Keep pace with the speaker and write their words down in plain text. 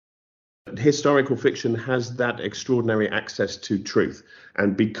Historical fiction has that extraordinary access to truth.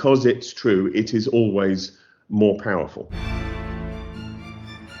 And because it's true, it is always more powerful.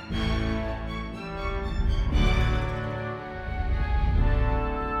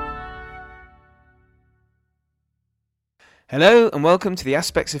 Hello and welcome to the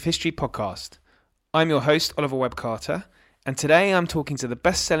Aspects of History podcast. I'm your host, Oliver Webb-Carter, and today I'm talking to the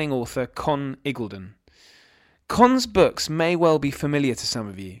best-selling author Conn Iggulden. Conn's books may well be familiar to some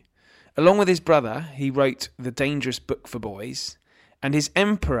of you. Along with his brother, he wrote The Dangerous Book for Boys, and his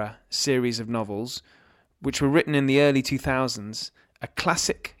Emperor series of novels, which were written in the early 2000s, a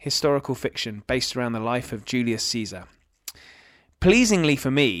classic historical fiction based around the life of Julius Caesar. Pleasingly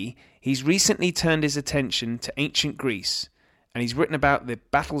for me, he's recently turned his attention to ancient Greece, and he's written about the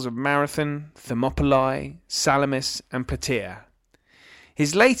battles of Marathon, Thermopylae, Salamis, and Plataea.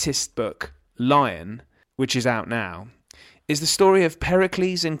 His latest book, Lion, which is out now, is the story of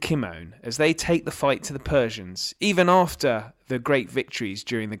Pericles and Conn as they take the fight to the Persians, even after the great victories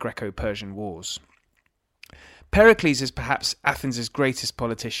during the Greco-Persian Wars. Pericles is perhaps Athens' greatest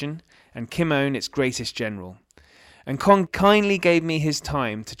politician, and Conn its greatest general. And Conn kindly gave me his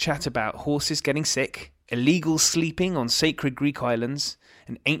time to chat about horses getting sick, illegal sleeping on sacred Greek islands,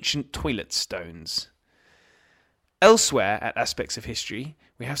 and ancient toilet stones. Elsewhere at Aspects of History,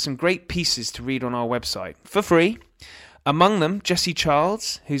 we have some great pieces to read on our website for free. Among them, Jesse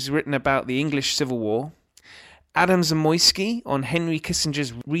Childs, who's written about the English Civil War, Adam Zamoyski on Henry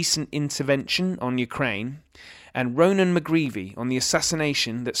Kissinger's recent intervention on Ukraine, and Ronan McGreevy on the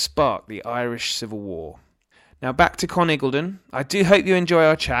assassination that sparked the Irish Civil War. Now back to Conn Iggulden. I do hope you enjoy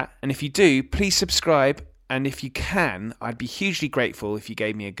our chat, and if you do, please subscribe, and if you can, I'd be hugely grateful if you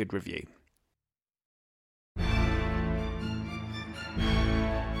gave me a good review.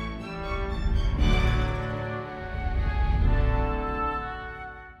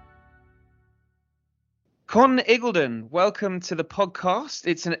 Conn Iggulden, welcome to the podcast.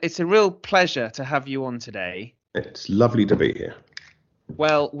 It's a real pleasure to have you on today. It's lovely to be here.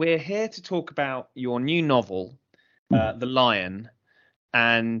 Well, we're here to talk about your new novel, The Lion,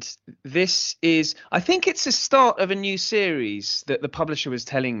 and this is, I think it's the start of a new series that the publisher was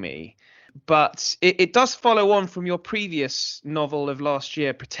telling me, but it does follow on from your previous novel of last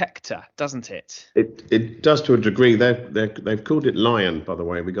year, Protector, doesn't it? It does to a degree. They've called it Lion, by the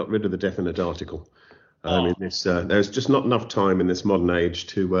way. We got rid of the definite article. There's just not enough time in this modern age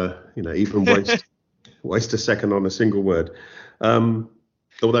to even waste a second on a single word.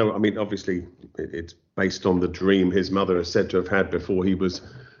 Although, I mean, obviously, it's based on the dream his mother is said to have had before he was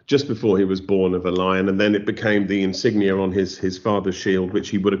born, of a lion, and then it became the insignia on his father's shield, which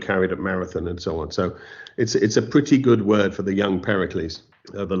he would have carried at Marathon and so on. So it's a pretty good word for the young Pericles,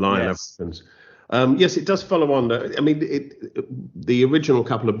 the lion of Athens. Yes, it does follow on. The original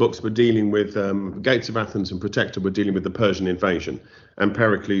couple of books were dealing with Gates of Athens and Protector were dealing with the Persian invasion, and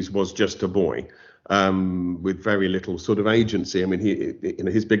Pericles was just a boy with very little sort of agency. I mean,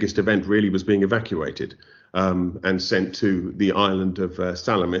 his biggest event really was being evacuated and sent to the island of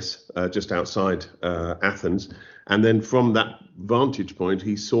Salamis, just outside Athens. And then from that vantage point,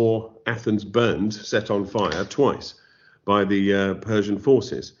 he saw Athens burned, set on fire twice by the Persian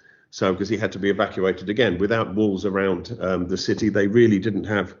forces. So, because he had to be evacuated again, without walls around the city, they really didn't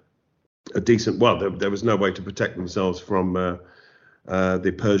have a decent. Well, there was no way to protect themselves from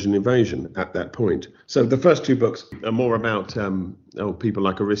the Persian invasion at that point. So, the first two books are more about people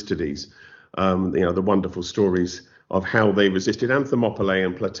like Aristides, the wonderful stories of how they resisted Thermopylae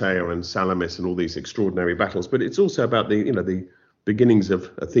and Plataea and Salamis and all these extraordinary battles. But it's also about the beginnings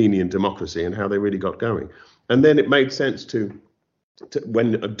of Athenian democracy and how they really got going. And then it made sense to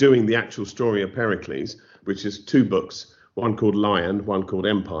when doing the actual story of Pericles, which is two books, one called Lion, one called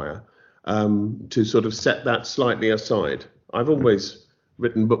Empire, to sort of set that slightly aside. I've always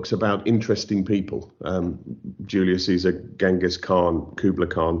written books about interesting people, Julius Caesar, Genghis Khan, Kublai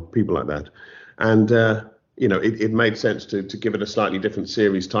Khan, people like that. And, it made sense to give it a slightly different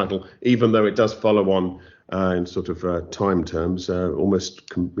series title, even though it does follow on in sort of time terms, almost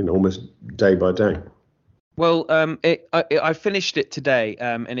day by day. Well, I finished it today,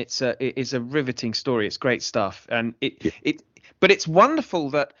 and it's a riveting story. It's great stuff, and but it's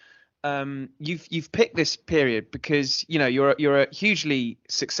wonderful that you've picked this period because you're a hugely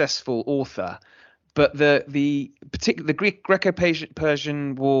successful author, but the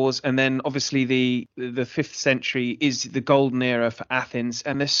Greco-Persian Wars, and then obviously the 5th century is the golden era for Athens,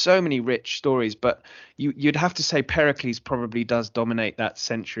 and there's so many rich stories. But you'd have to say Pericles probably does dominate that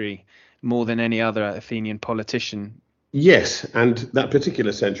century more than any other Athenian politician. Yes, and that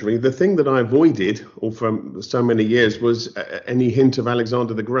particular century, the thing that I avoided all from so many years was any hint of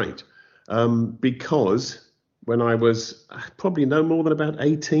Alexander the Great. because when I was probably no more than about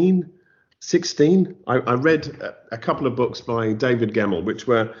 18, 16, I read a couple of books by David Gemmell, which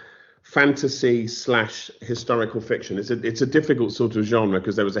were fantasy / historical fiction. It's a difficult sort of genre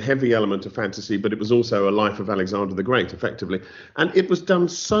because there was a heavy element of fantasy, but it was also a life of Alexander the Great, effectively. And it was done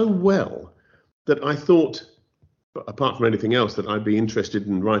so well that I thought, apart from anything else, that I'd be interested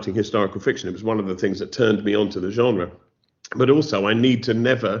in writing historical fiction. It was one of the things that turned me onto the genre. But also, I need to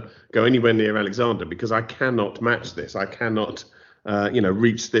never go anywhere near Alexander because I cannot match this. I cannot,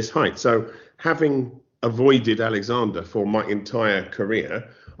 reach this height. So, having avoided Alexander for my entire career,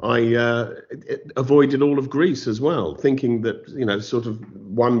 I avoided all of Greece as well, thinking that, sort of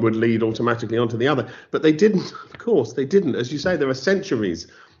one would lead automatically onto the other. But they didn't, of course, they didn't. As you say, there are centuries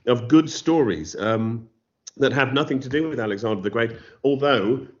of good stories that have nothing to do with Alexander the Great,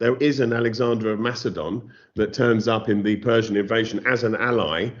 although there is an Alexander of Macedon that turns up in the Persian invasion as an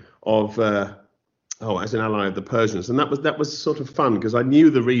ally of the Persians. And that was sort of fun because I knew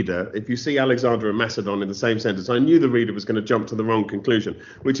the reader, if you see Alexander of Macedon in the same sentence, I knew the reader was going to jump to the wrong conclusion,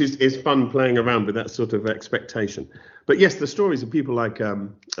 which is fun playing around with that sort of expectation. But yes, the stories of people like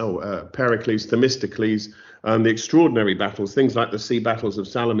Pericles, Themistocles, the extraordinary battles, things like the sea battles of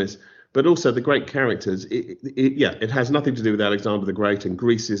Salamis, but also the great characters. It has nothing to do with Alexander the Great, and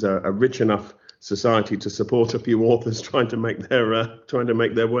Greece is a rich enough society to support a few authors trying to make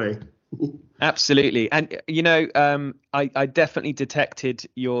their way. Absolutely. And I definitely detected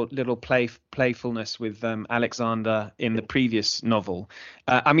your little playfulness with Alexander in the previous novel.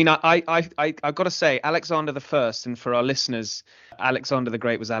 I've got to say, Alexander the First, and for our listeners, Alexander the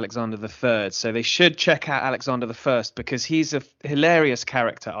Great was Alexander the Third, so they should check out Alexander the First because he's a hilarious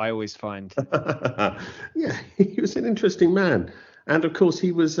character, I always find. Yeah, he was an interesting man. And of course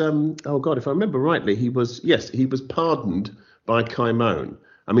he was if I remember rightly, he was pardoned by Cymon.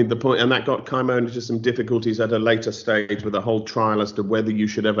 I mean, the point, and that got Cymon into some difficulties at a later stage with a whole trial as to whether you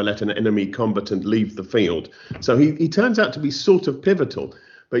should ever let an enemy combatant leave the field. So he turns out to be sort of pivotal.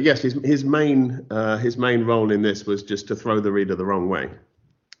 But yes, his main role in this was just to throw the reader the wrong way.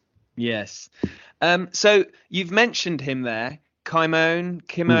 Yes. So you've mentioned him there, Cymon.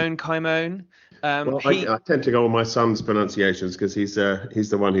 I tend to go on my son's pronunciations because he's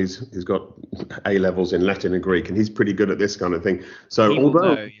the one who's got A levels in Latin and Greek, and he's pretty good at this kind of thing. So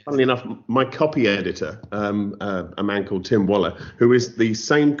funnily enough, my copy editor, a man called Tim Waller, who is the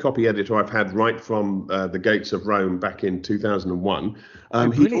same copy editor I've had right from the Gates of Rome back in 2001.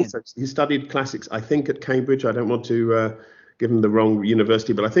 He studied classics, I think, at Cambridge. I don't want to give him the wrong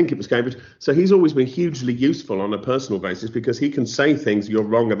university, but I think it was Cambridge. So he's always been hugely useful on a personal basis because he can say things, you're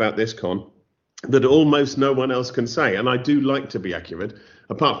wrong about this, Conn, that almost no one else can say. And I do like to be accurate.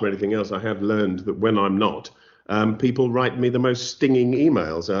 Apart from anything else, I have learned that when I'm not, people write me the most stinging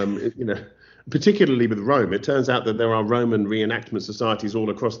emails, particularly with Rome. It turns out that there are Roman reenactment societies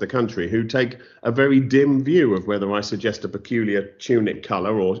all across the country who take a very dim view of whether I suggest a peculiar tunic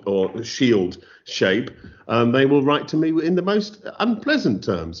colour or shield shape. They will write to me in the most unpleasant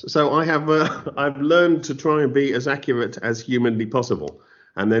terms. So I've learned to try and be as accurate as humanly possible,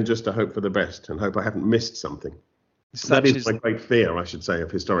 and then just to hope for the best and hope I haven't missed something. That is my great fear, I should say, of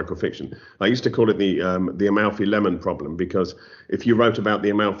historical fiction. I used to call it the Amalfi lemon problem, because if you wrote about the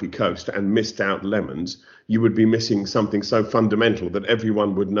Amalfi Coast and missed out lemons, you would be missing something so fundamental that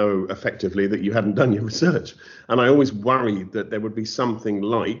everyone would know effectively that you hadn't done your research. And I always worried that there would be something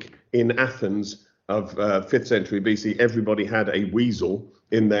like in Athens of 5th century BC, everybody had a weasel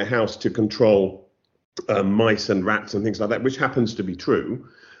in their house to control mice and rats and things like that, which happens to be true.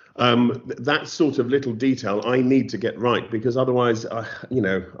 That sort of little detail I need to get right, because otherwise, I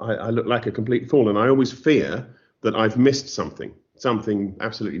look like a complete fool. And I always fear that I've missed something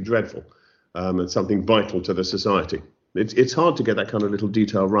absolutely dreadful, and something vital to the society. It's hard to get that kind of little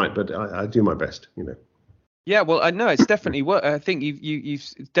detail right, but I do my best, Yeah, well, I know it's definitely work. I think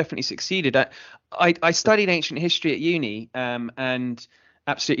you've definitely succeeded. I studied ancient history at uni, and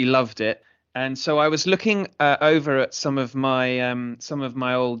absolutely loved it. And so I was looking over at some of my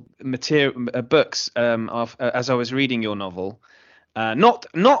old material books as I was reading your novel.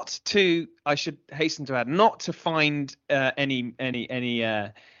 Not to, I should hasten to add, not to find any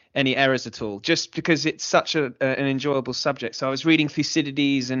errors at all, just because it's such an enjoyable subject. So I was reading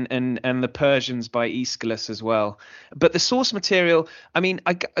Thucydides and the Persians by Aeschylus as well. But the source material, I mean,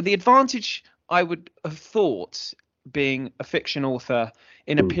 the advantage I would have thought, being a fiction author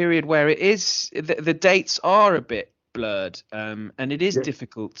in a period where it is the dates are a bit blurred, and it is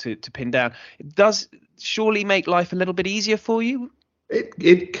difficult to pin down, it does surely make life a little bit easier for you.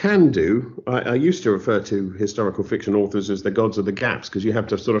 It can do. I used to refer to historical fiction authors as the gods of the gaps, because you have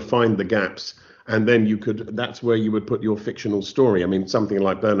to sort of find the gaps, and then that's where you would put your fictional story. I mean, something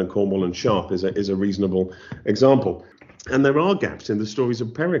like Bernard Cornwell and Sharp is a reasonable example. And there are gaps in the stories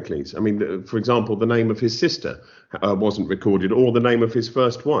of Pericles. I mean, for example, the name of his sister wasn't recorded, or the name of his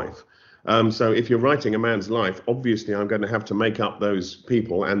first wife. So if you're writing a man's life, obviously I'm going to have to make up those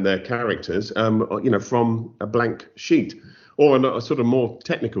people and their characters, from a blank sheet. Or a sort of more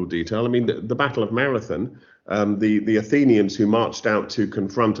technical detail. I mean, the Battle of Marathon, the Athenians who marched out to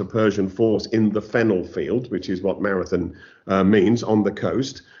confront a Persian force in the Fennel Field, which is what Marathon means, on the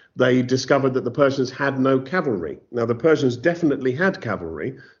coast, they discovered that the Persians had no cavalry. Now, the Persians definitely had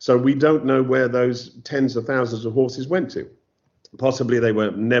cavalry, so we don't know where those tens of thousands of horses went to. Possibly they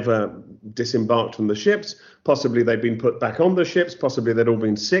were never disembarked from the ships. Possibly they'd been put back on the ships. Possibly they'd all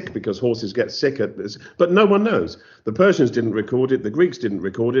been sick, because horses get sick at this. But no one knows. The Persians didn't record it. The Greeks didn't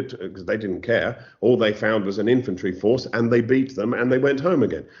record it because they didn't care. All they found was an infantry force, and they beat them, and they went home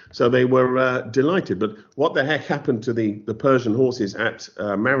again. So they were delighted. But what the heck happened to the Persian horses at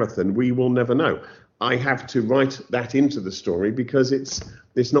Marathon, we will never know. I have to write that into the story because it's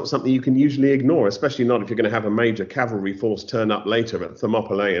not something you can usually ignore, especially not if you're going to have a major cavalry force turn up later at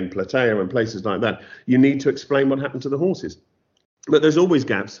Thermopylae and Plataea and places like that. You need to explain what happened to the horses. But there's always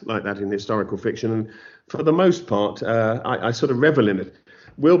gaps like that in historical fiction, and for the most part, I sort of revel in it.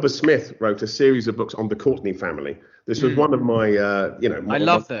 Wilbur Smith wrote a series of books on the Courtenay family. This was one of my, I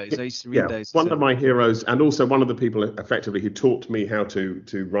love those. I used to read those. One of my heroes, and also one of the people effectively who taught me how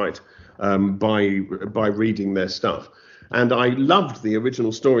to write by reading their stuff. And I loved the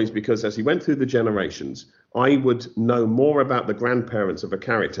original stories because as he went through the generations, I would know more about the grandparents of a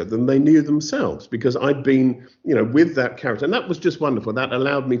character than they knew themselves, because I'd been, with that character. And that was just wonderful. That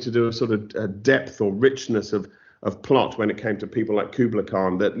allowed me to do a sort of depth or richness of plot when it came to people like Kubla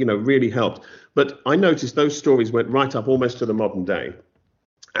Khan that, really helped. But I noticed those stories went right up almost to the modern day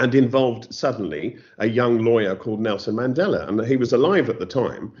and involved suddenly a young lawyer called Nelson Mandela. And he was alive at the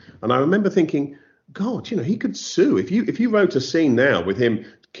time. And I remember thinking, God, he could sue. If you wrote a scene now with him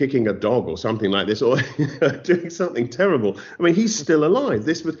kicking a dog or something like this, or doing something terrible, I mean, he's still alive.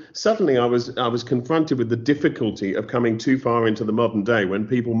 Suddenly I was confronted with the difficulty of coming too far into the modern day when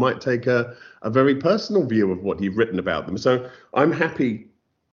people might take a very personal view of what you've written about them. So I'm happy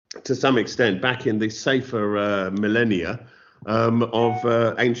to some extent back in the safer millennia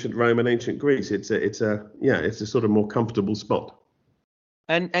of ancient Rome and ancient Greece. It's a sort of more comfortable spot.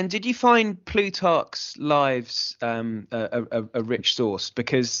 And did you find Plutarch's lives a rich source?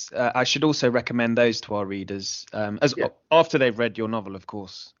 Because I should also recommend those to our readers, after they've read your novel, of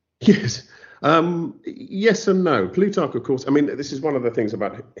course. Yes. Yes and no. Plutarch, of course. I mean, this is one of the things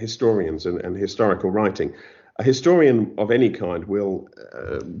about historians and historical writing. A historian of any kind will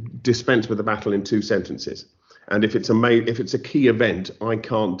dispense with a battle in 2 sentences. And if it's a key event, I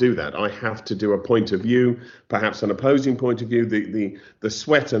can't do that. I have to do a point of view, perhaps an opposing point of view, the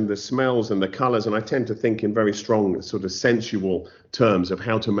sweat and the smells and the colours. And I tend to think in very strong sort of sensual terms of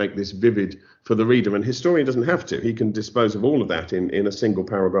how to make this vivid for the reader. And historian doesn't have to. He can dispose of all of that in a single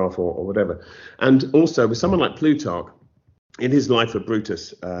paragraph or whatever. And also with someone like Plutarch, in his Life of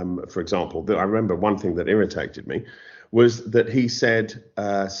Brutus, for example, I remember one thing that irritated me was that he said,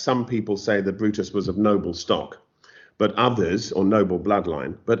 some people say that Brutus was of noble stock, but others, or noble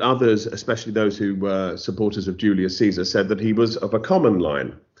bloodline, but others, especially those who were supporters of Julius Caesar, said that he was of a common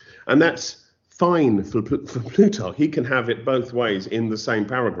line. And that's fine for Plutarch. He can have it both ways in the same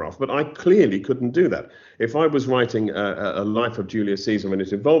paragraph, but I clearly couldn't do that. If I was writing a life of Julius Caesar and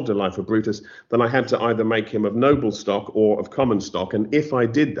it involved a life of Brutus, then I had to either make him of noble stock or of common stock. And if I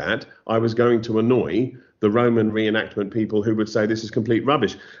did that, I was going to annoy the Roman reenactment people who would say this is complete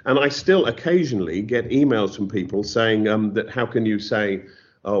rubbish. And I still occasionally get emails from people saying that how can you say,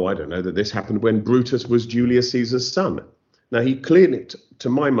 oh, I don't know, that this happened when Brutus was Julius Caesar's son. Now, he clearly, to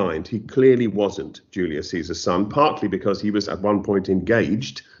my mind, he clearly wasn't Julius Caesar's son, partly because he was at one point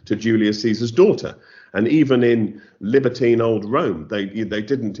engaged to Julius Caesar's daughter. And even in libertine old Rome, they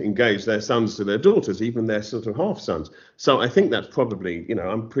didn't engage their sons to their daughters, even their sort of half sons. So I think that's probably,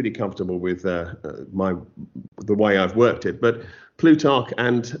 I'm pretty comfortable with the way I've worked it. But Plutarch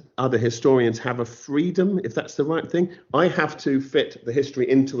and other historians have a freedom, if that's the right thing. I have to fit the history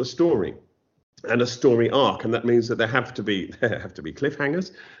into a story and a story arc, and that means that there have to be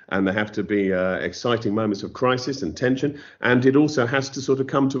cliffhangers, and there have to be exciting moments of crisis and tension, and it also has to sort of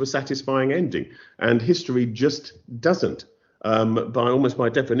come to a satisfying ending. And history just doesn't. By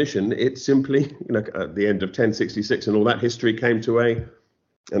definition, it simply, at the end of 1066 and all that, history came to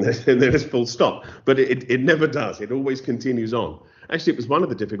and there's full stop. But it never does. It always continues on. Actually, it was one of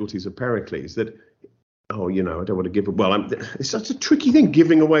the difficulties of Pericles that, oh, I don't want to give it. Well, it's such a tricky thing,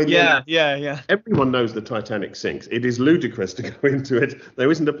 giving away the end. Yeah. Everyone knows the Titanic sinks. It is ludicrous to go into it. There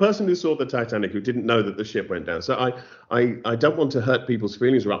isn't a person who saw the Titanic who didn't know that the ship went down. So I don't want to hurt people's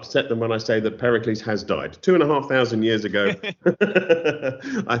feelings or upset them when I say that Pericles has died 2,500 years ago.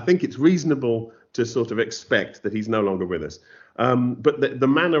 I think it's reasonable to sort of expect that he's no longer with us. But the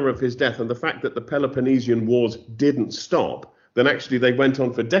manner of his death and the fact that the Peloponnesian Wars didn't stop, then actually they went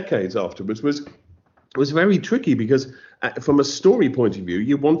on for decades afterwards, was very tricky, because from a story point of view,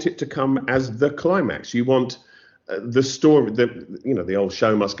 you want it to come as the climax. You want the story, the old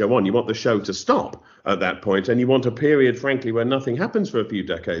show must go on. You want the show to stop at that point, and you want a period, frankly, where nothing happens for a few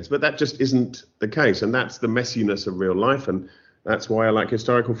decades. But that just isn't the case, and that's the messiness of real life, and that's why I like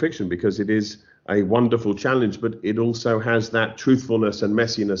historical fiction, because it is a wonderful challenge, but it also has that truthfulness and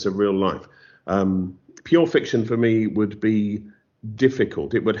messiness of real life. Pure fiction for me would be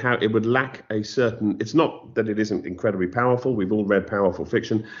difficult. It would lack a certain. It's not that it isn't incredibly powerful. We've all read powerful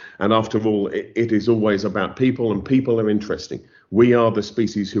fiction, and after all, it is always about people, and people are interesting. We are the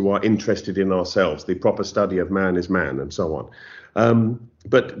species who are interested in ourselves. The proper study of man is man, and so on.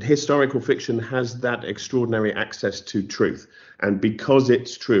 But historical fiction has that extraordinary access to truth, and because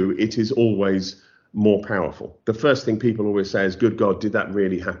it's true, it is always more powerful. The first thing people always say is, good God, did that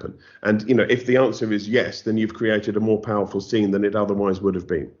really happen? And, if the answer is yes, then you've created a more powerful scene than it otherwise would have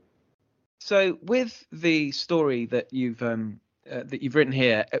been. So with the story that you've written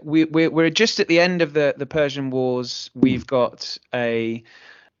here, we're just at the end of the Persian Wars. We've got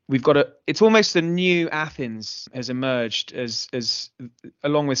it's almost a new Athens has emerged as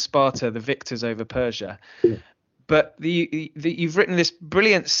along with Sparta, the victors over Persia. Yeah. But you've written this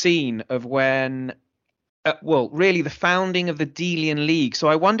brilliant scene of when, really the founding of the Delian League. So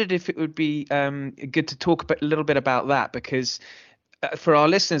I wondered if it would be good to talk a little bit about that, because for our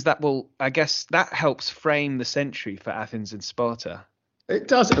listeners, that helps frame the century for Athens and Sparta. It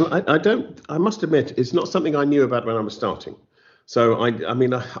does. And I must admit, it's not something I knew about when I was starting. So,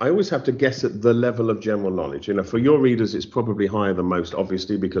 I always have to guess at the level of general knowledge. For your readers, it's probably higher than most,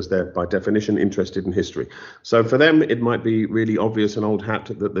 obviously, because they're, by definition, interested in history. So for them, it might be really obvious and old hat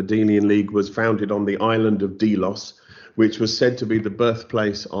that the Delian League was founded on the island of Delos, which was said to be the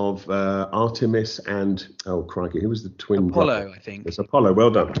birthplace of Artemis and, oh, crikey, who was the twin brother? Apollo, I think. It's Apollo.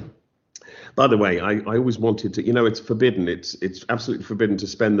 Well done. By the way, I always wanted to, it's forbidden. It's absolutely forbidden to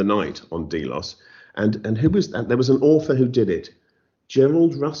spend the night on Delos. And who was that? There was an author who did it.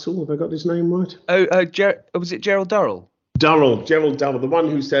 Gerald Russell, have I got his name right? Was it Gerald Durrell? Gerald Durrell, the one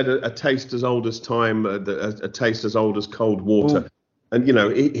who said a taste as old as time, a taste as old as cold water. Ooh. And,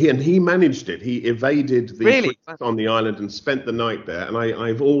 he managed it. He evaded the really? On the island and spent the night there. And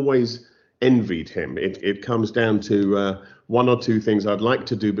I've always envied him. It comes down to one or two things I'd like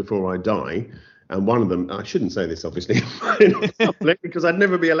to do before I die. And one of them, I shouldn't say this, obviously, in public, because I'd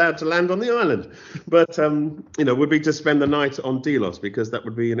never be allowed to land on the island. But, would be to spend the night on Delos, because that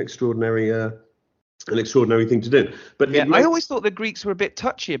would be an extraordinary thing to do. But yeah, I always thought the Greeks were a bit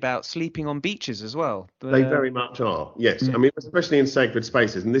touchy about sleeping on beaches as well. They very much are, yes. Yeah. Especially in sacred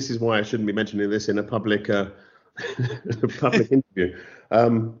spaces. And this is why I shouldn't be mentioning this in a public interview.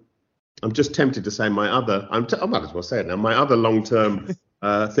 I'm just tempted to say I might as well say it now, my other long-term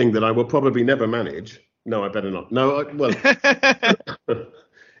thing that I will probably never manage. No, I better not. No,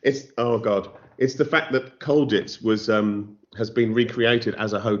 it's the fact that Colditz has been recreated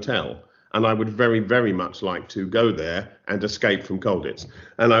as a hotel, and I would very, very much like to go there and escape from Colditz.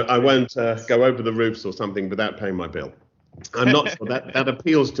 And I won't go over the roofs or something without paying my bill. I'm not sure that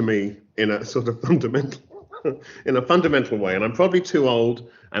appeals to me in a sort of fundamental way, and I'm probably too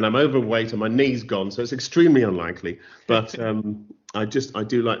old, and I'm overweight, and my knee's gone, so it's extremely unlikely. But I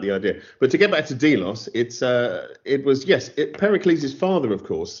do like the idea. But to get back to Delos, Pericles' father, of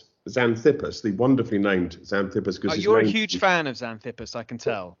course, Xanthippus, the wonderfully named Xanthippus. You're a huge fan of Xanthippus, I can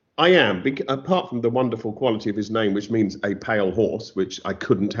tell. I am, apart from the wonderful quality of his name, which means a pale horse, which I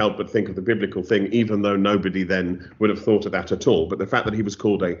couldn't help but think of the biblical thing, even though nobody then would have thought of that at all. But the fact that he was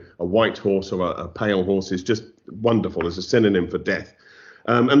called a white horse or a pale horse is just wonderful as a synonym for death.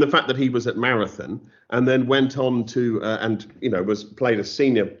 And the fact that he was at Marathon and then went on to played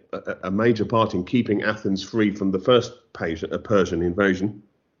a major part in keeping Athens free from the first Persian invasion.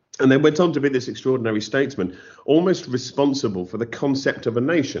 And then went on to be this extraordinary statesman, almost responsible for the concept of a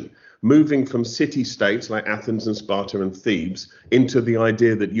nation, moving from city-states like Athens and Sparta and Thebes into the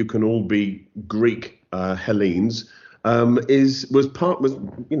idea that you can all be Greek Hellenes. An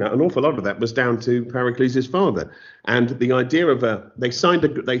awful lot of that was down to Pericles' father, and the idea of they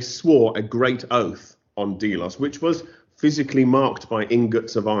swore a great oath on Delos, which was physically marked by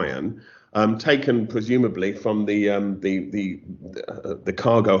ingots of iron, taken presumably from the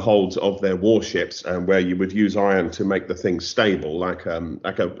cargo holds of their warships, where you would use iron to make the thing stable, like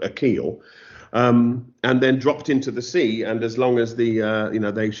a keel, and then dropped into the sea. And as long as they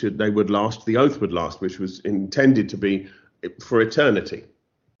would last, the oath would last, which was intended to be for eternity.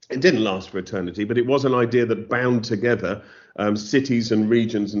 It didn't last for eternity, but it was an idea that bound together cities and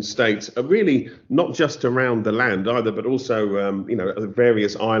regions and states, really not just around the land either, but also,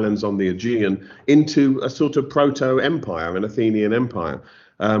 various islands on the Aegean, into a sort of proto-empire, an Athenian empire.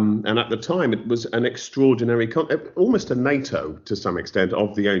 And at the time, it was an extraordinary, almost a NATO to some extent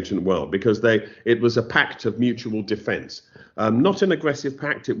of the ancient world, because it was a pact of mutual defense. Not an aggressive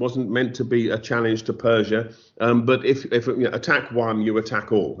pact. It wasn't meant to be a challenge to Persia. But if attack one, you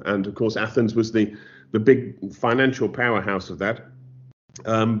attack all. And of course, Athens was the big financial powerhouse of that,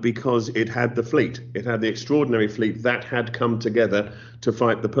 because it had the fleet. It had the extraordinary fleet that had come together to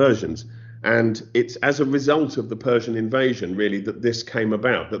fight the Persians. And it's as a result of the Persian invasion, really, that this came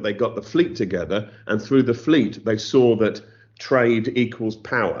about, that they got the fleet together. And through the fleet, they saw that trade equals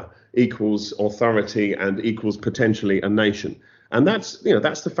power, equals authority, and equals potentially a nation. And that's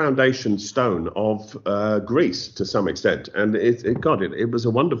the foundation stone of Greece to some extent. And it was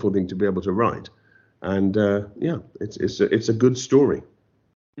a wonderful thing to be able to write. And it's a good story.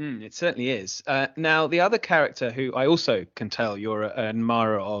 It certainly is. Now, the other character who I also can tell you're an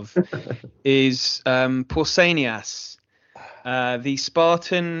admirer of is Pausanias, the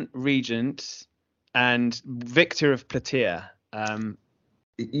Spartan regent and victor of Plataea.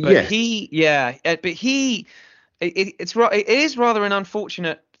 Yes. It is rather an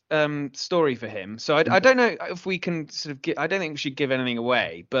unfortunate story for him. So I don't know if we can sort of I don't think we should give anything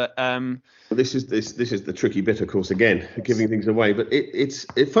away, but this is the tricky bit, of course, again, giving things away. But it's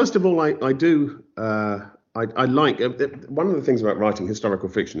first of all, I like one of the things about writing historical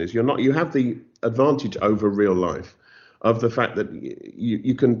fiction is you have the advantage over real life of the fact that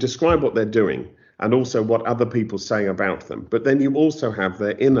you can describe what they're doing and also what other people say about them. But then you also have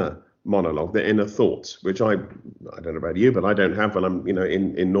their inner monologue, their inner thoughts, which I don't know about you, but I don't have when I'm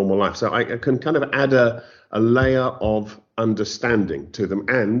in normal life. So I can kind of add a layer of understanding to them.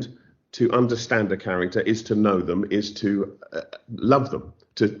 And to understand a character is to know them, is to love them.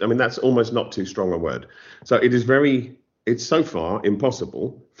 That's almost not too strong a word. So it's so far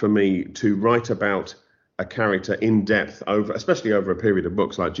impossible for me to write about a character in depth especially over a period of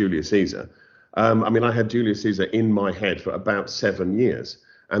books like Julius Caesar. I had Julius Caesar in my head for about 7 years.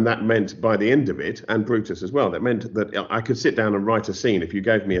 And that meant by the end of it, and Brutus as well, that meant that I could sit down and write a scene. If you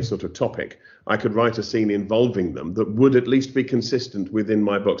gave me a sort of topic, I could write a scene involving them that would at least be consistent within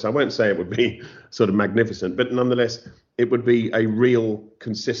my books. I won't say it would be sort of magnificent, but nonetheless, it would be a real,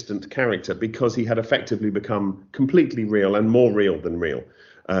 consistent character, because he had effectively become completely real and more real than real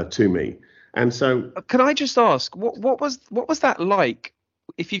to me. And so, can I just ask, what was that like?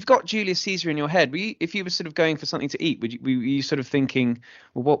 If you've got Julius Caesar in your head, if you were sort of going for something to eat, were you sort of thinking,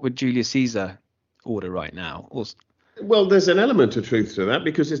 well, what would Julius Caesar order right now? Well, there's an element of truth to that,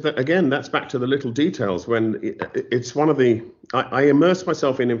 because that's back to the little details. When it's one of I immerse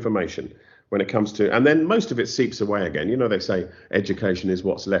myself in information when it comes to, and then most of it seeps away again. They say education is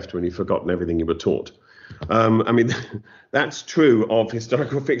what's left when you've forgotten everything you were taught. That's true of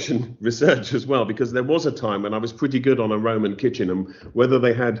historical fiction research as well, because there was a time when I was pretty good on a Roman kitchen and whether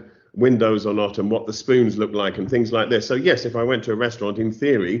they had windows or not and what the spoons looked like and things like this. So yes, if I went to a restaurant, in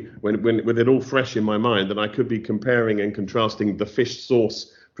theory, when with it all fresh in my mind, then I could be comparing and contrasting the fish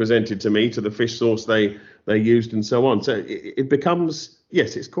sauce presented to me to the fish sauce they used and so on. So it becomes,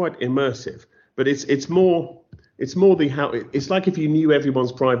 yes, it's quite immersive, but it's more it's like if you knew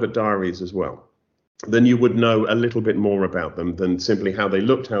everyone's private diaries as well, then you would know a little bit more about them than simply how they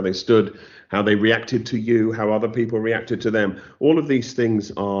looked, how they stood, how they reacted to you, how other people reacted to them. All of these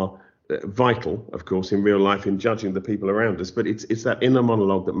things are vital, of course, in real life in judging the people around us, but it's that inner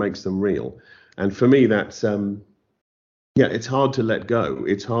monologue that makes them real. And for me, that's, it's hard to let go.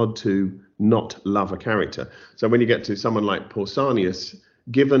 It's hard to not love a character. So when you get to someone like Pausanias,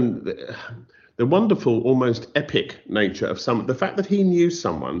 given the wonderful, almost epic nature of the fact that he knew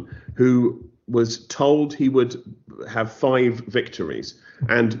someone who was told he would have 5 victories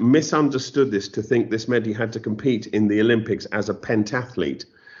and misunderstood this to think this meant he had to compete in the Olympics as a pentathlete.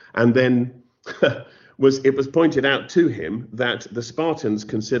 And then it was pointed out to him that the Spartans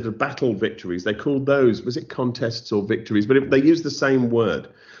considered battle victories. They called those, was it contests or victories? But they used the same word.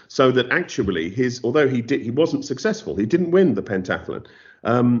 So that actually although he wasn't successful, he didn't win the pentathlon,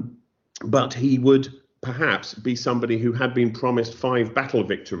 but he would perhaps be somebody who had been promised 5 battle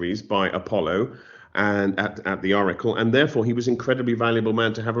victories by Apollo, and at the Oracle, and therefore he was an incredibly valuable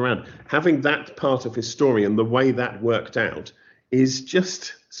man to have around. Having that part of his story and the way that worked out is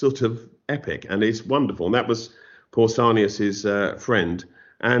just sort of epic, and it's wonderful. And that was Pausanias's friend,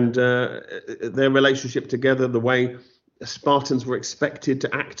 and their relationship together, the way Spartans were expected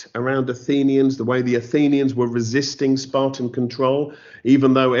to act around Athenians, the way the Athenians were resisting Spartan control,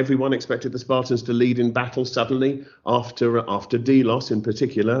 even though everyone expected the Spartans to lead in battle suddenly after Delos in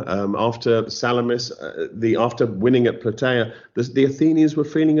particular, after Salamis, after winning at Plataea, the Athenians were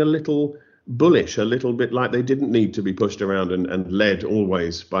feeling a little bullish, a little bit like they didn't need to be pushed around and led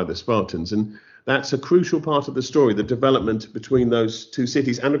always by the Spartans. And that's a crucial part of the story, the development between those two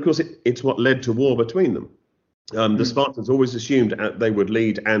cities. And of course, it's what led to war between them. The Spartans always assumed they would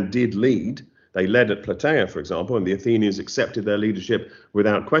lead and did lead. They led at Plataea, for example, and the Athenians accepted their leadership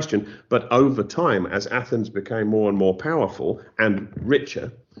without question. But over time, as Athens became more and more powerful and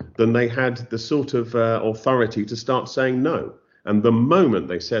richer, then they had the sort of authority to start saying no. And the moment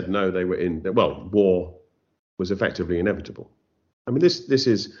they said no, they were war was effectively inevitable. I mean, this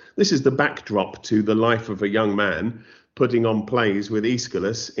is the backdrop to the life of a young man putting on plays with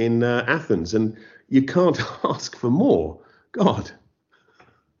Aeschylus in Athens, and you can't ask for more. God.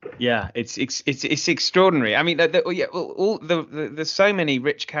 Yeah, it's extraordinary. I mean, there's so many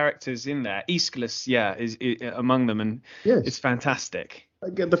rich characters in there. Aeschylus, is among them, and yes, it's fantastic.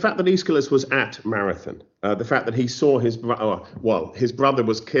 Again, the fact that Aeschylus was at Marathon, the fact that he saw his brother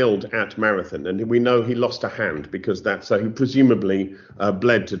was killed at Marathon, and we know he lost a hand because he presumably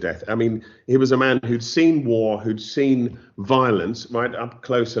bled to death. I mean, he was a man who'd seen war, who'd seen violence right up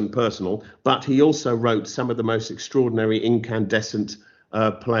close and personal, but he also wrote some of the most extraordinary incandescent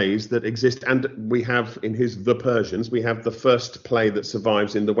plays that exist, and we have in his The Persians, we have the first play that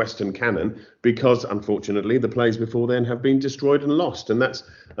survives in the Western canon, because unfortunately the plays before then have been destroyed and lost, and that's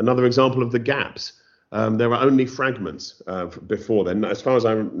another example of the gaps. There are only fragments before then, as far as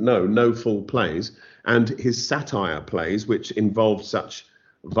I know, no full plays, and his satire plays, which involved such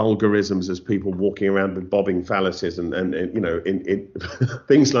vulgarisms as people walking around with bobbing phalluses and in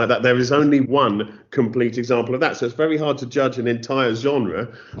things like that. There is only one complete example of that, so it's very hard to judge an entire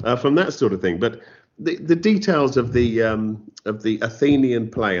genre from that sort of thing. But the details of the Athenian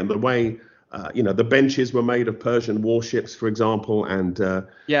play and the way the benches were made of Persian warships, for example, and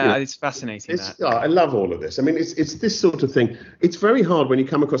it's fascinating. I love all of this. I mean, it's this sort of thing. It's very hard when you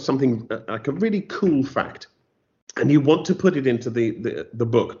come across something like a really cool fact, and you want to put it into the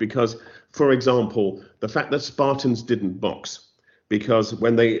book because, for example, the fact that Spartans didn't box, because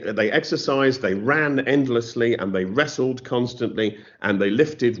when they exercised, they ran endlessly and they wrestled constantly and they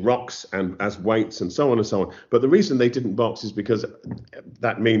lifted rocks and as weights and so on and so on. But the reason they didn't box is because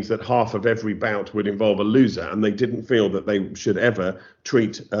that means that half of every bout would involve a loser, and they didn't feel that they should ever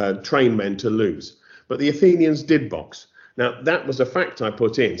train men to lose. But the Athenians did box. Now, that was a fact I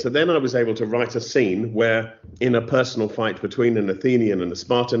put in. So then I was able to write a scene where, in a personal fight between an Athenian and a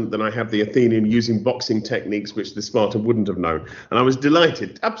Spartan, then I have the Athenian using boxing techniques which the Spartan wouldn't have known. And I was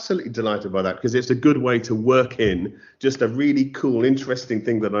delighted, absolutely delighted by that, because it's a good way to work in just a really cool, interesting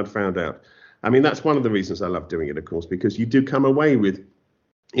thing that I'd found out. I mean, that's one of the reasons I love doing it, of course, because you do come away with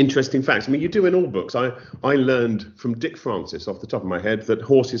interesting facts. I mean, you do in all books. I learned from Dick Francis, off the top of my head, that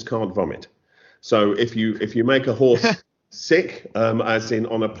horses can't vomit. So if you make a horse sick, as in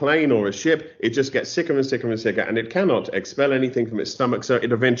on a plane or a ship, it just gets sicker and sicker and sicker, and it cannot expel anything from its stomach, so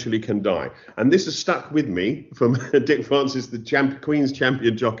it eventually can die. And this has stuck with me from Dick Francis, the Queen's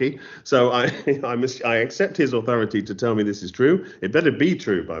champion jockey. So I accept his authority to tell me this is true. It better be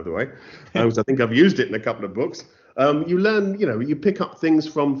true, by the way, because I think I've used it in a couple of books. You learn, you pick up things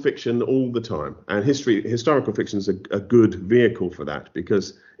from fiction all the time, and historical fiction is a good vehicle for that,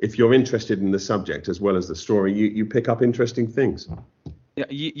 because if you're interested in the subject as well as the story, you pick up interesting things. Yeah,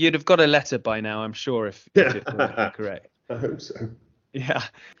 you'd have got a letter by now, I'm sure, if you're correct. I hope so. Yeah.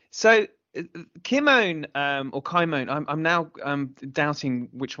 So Kimon or Kaimon, I'm now doubting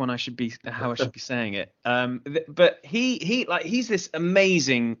which one how I should be saying it. But he's this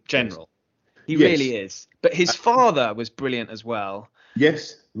amazing general. He really is. But his father was brilliant as well.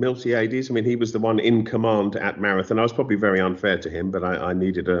 Yes, Miltiades. I mean, he was the one in command at Marathon. I was probably very unfair to him, but I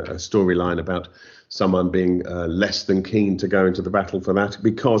needed a storyline about someone being less than keen to go into the battle for that,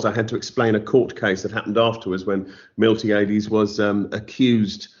 because I had to explain a court case that happened afterwards when Miltiades was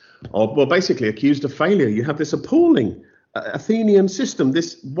accused of failure. You have this appalling Athenian system,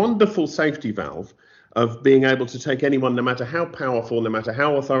 this wonderful safety valve of being able to take anyone, no matter how powerful, no matter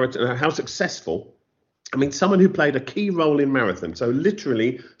how authoritative, how successful, I mean, someone who played a key role in Marathon, so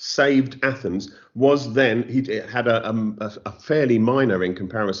literally saved Athens, was then, he had a fairly minor in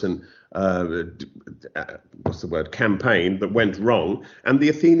comparison, campaign that went wrong, and the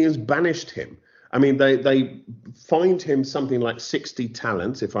Athenians banished him. I mean, they fined him something like 60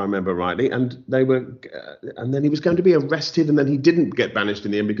 talents, if I remember rightly, and and then he was going to be arrested, and then he didn't get banished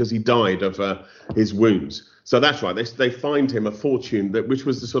in the end because he died of his wounds. So that's right. They fined him a fortune, which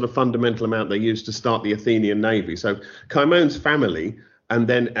was the sort of fundamental amount they used to start the Athenian navy. So Cimone's family, and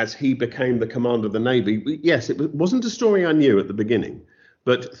then as he became the commander of the navy, yes, it wasn't a story I knew at the beginning,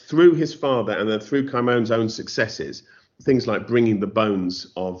 but through his father and then through Cimone's own successes, things like bringing the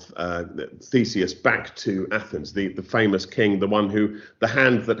bones of Theseus back to Athens, the famous king, the one the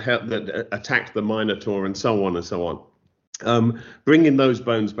hand that attacked the Minotaur, and so on and so on. Bringing those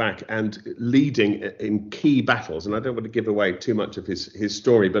bones back and leading in key battles. And I don't want to give away too much of his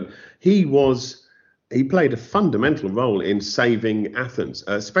story, but he played a fundamental role in saving Athens,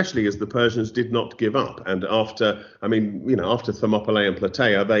 especially as the Persians did not give up. And after Thermopylae and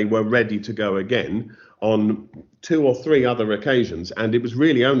Plataea, they were ready to go again on 2 or 3 other occasions. And it was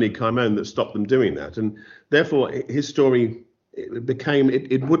really only Cimone that stopped them doing that. And therefore, his story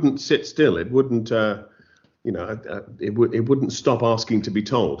it wouldn't sit still. It wouldn't, it wouldn't stop asking to be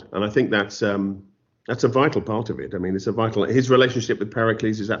told. And I think that's a vital part of it. I mean, his relationship with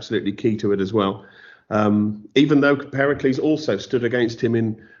Pericles is absolutely key to it as well. Even though Pericles also stood against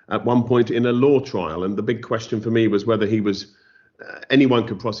him at one point in a law trial. And the big question for me was whether he was, anyone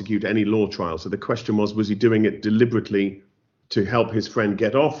could prosecute any law trial. So the question was he doing it deliberately to help his friend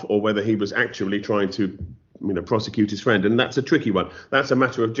get off, or whether he was actually trying to, prosecute his friend? And that's a tricky one. That's a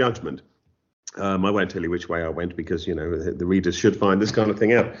matter of judgment. I won't tell you which way I went because, the readers should find this kind of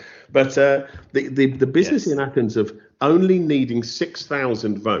thing out. But the business in Athens of only needing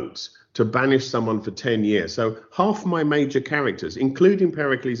 6,000 votes to banish someone for 10 years. So half my major characters, including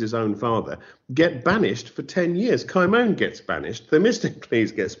Pericles' own father, get banished for 10 years. Cimone gets banished,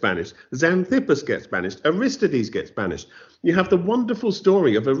 Themistocles gets banished, Xanthippus gets banished, Aristides gets banished. You have the wonderful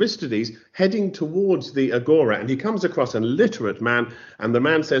story of Aristides heading towards the Agora, and he comes across an illiterate man, and the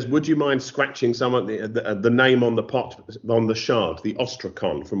man says, would you mind scratching the name on the pot, on the shard, the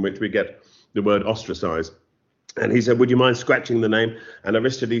ostrakon, from which we get the word ostracize. And he said, would you mind scratching the name? And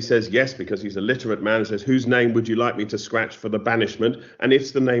Aristides says, yes, because he's a literate man. He says, whose name would you like me to scratch for the banishment? And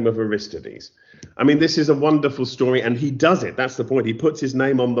it's the name of Aristides. I mean, this is a wonderful story, and he does it. That's the point. He puts his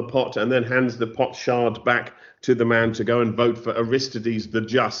name on the pot and then hands the pot shard back to the man to go and vote for Aristides the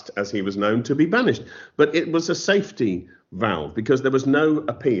Just, as he was known, to be banished. But it was a safety valve because there was no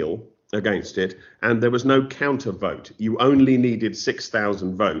appeal against it, and there was no counter vote. You only needed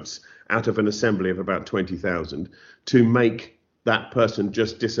 6,000 votes out of an assembly of about 20,000 to make that person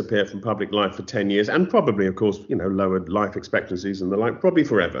just disappear from public life for 10 years, and probably, of course, lowered life expectancies and the like, probably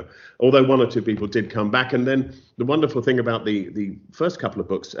forever. Although 1 or 2 people did come back. And then the wonderful thing about the first couple of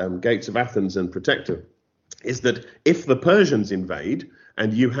books, Gates of Athens and Protector, is that if the Persians invade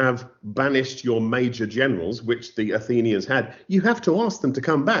and you have banished your major generals, which the Athenians had, you have to ask them to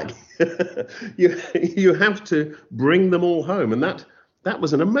come back. you have to bring them all home. And that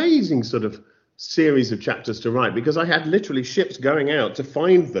was an amazing sort of series of chapters to write, because I had literally ships going out to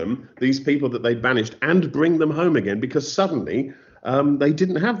find them, these people that they banished, and bring them home again, because suddenly they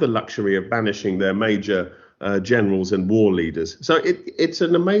didn't have the luxury of banishing their major generals and war leaders. So it's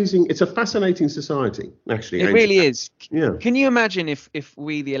a fascinating society, actually. It really is. Yeah. Can you imagine if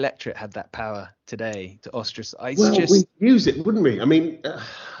we, the electorate, had that power today to ostracize? Well, we'd use it, wouldn't we? I mean,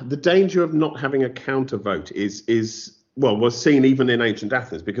 the danger of not having a counter vote was seen even in ancient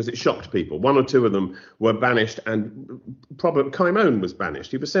Athens, because it shocked people. 1 or 2 of them were banished, and probably Cimone was banished.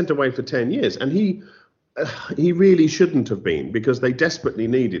 He was sent away for 10 years, and he really shouldn't have been, because they desperately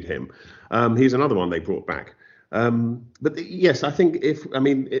needed him. He's another one they brought back. But yes, I think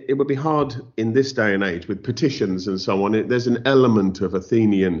it would be hard in this day and age with petitions and so on. There's an element of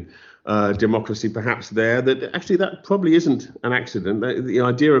Athenian democracy perhaps there that probably isn't an accident. The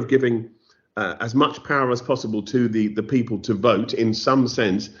idea of giving as much power as possible to the people to vote, in some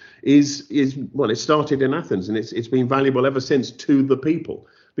sense, it started in Athens, and it's been valuable ever since to the people,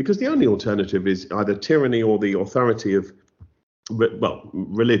 because the only alternative is either tyranny or the authority of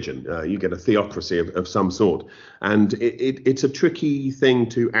religion. You get a theocracy of some sort, and it's a tricky thing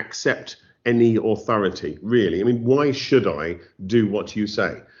to accept any authority, really. I mean, why should I do what you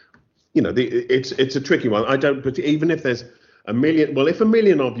say? It's a tricky one. I don't, but even if there's if a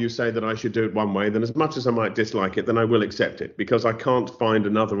million of you say that I should do it one way, then as much as I might dislike it, then I will accept it, because I can't find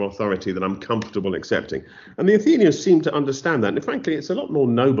another authority that I'm comfortable accepting. And the Athenians seem to understand that. And frankly, it's a lot more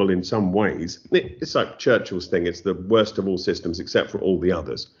noble in some ways. It's like Churchill's thing. It's the worst of all systems except for all the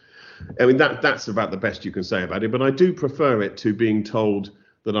others. I mean, that's about the best you can say about it. But I do prefer it to being told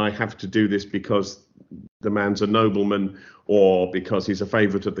that I have to do this because the man's a nobleman, or because he's a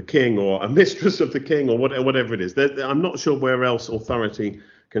favourite of the king, or a mistress of the king, or whatever it is. I'm not sure where else authority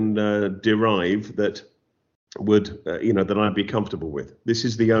can derive that would, that I'd be comfortable with. This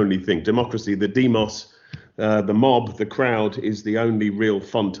is the only thing. Democracy, the demos, the mob, the crowd is the only real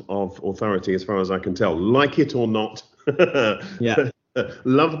font of authority, as far as I can tell. Like it or not. Yeah.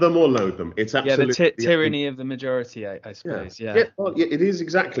 Love them or loathe them. It's absolutely the tyranny of the majority, I suppose. Yeah. Well, it is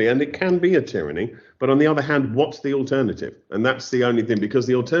exactly, and it can be a tyranny. But on the other hand, what's the alternative? And that's the only thing, because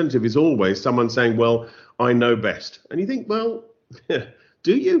the alternative is always someone saying, "Well, I know best," and you think, "Well,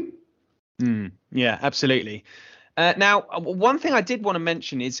 do you?" Yeah, absolutely. Now, one thing I did want to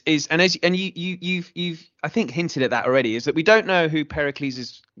mention is you've I think hinted at that already, is that we don't know who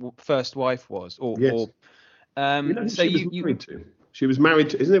Pericles' first wife was, Yes. Married to. She was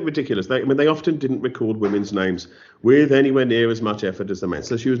married to, isn't it ridiculous? They often didn't record women's names with anywhere near as much effort as the men.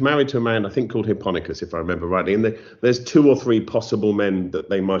 So she was married to a man, I think, called Hipponicus, if I remember rightly. And there's 2 or 3 possible men that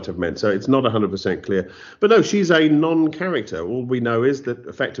they might have meant. So it's not 100% clear. But no, she's a non-character. All we know is that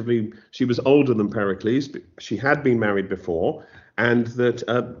effectively she was older than Pericles. She had been married before. And that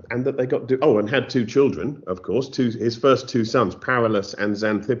they got and had 2 children, of course. His first 2 sons, Pericles and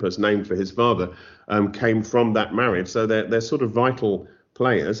Xanthippus, named for his father, came from that marriage. So they're sort of vital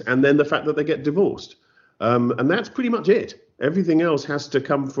players. And then the fact that they get divorced, and that's pretty much it. Everything else has to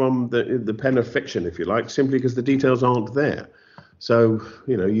come from the pen of fiction, if you like, simply because the details aren't there. So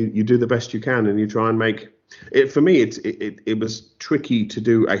you do the best you can, and you try and make it. For me, it was tricky to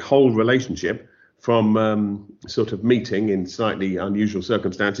do a whole relationship from sort of meeting in slightly unusual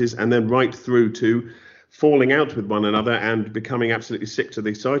circumstances, and then right through to falling out with one another and becoming absolutely sick to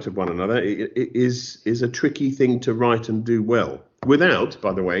the sight of one another. It is a tricky thing to write and do well, without,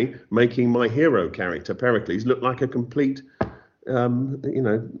 by the way, making my hero character, Pericles, look like a complete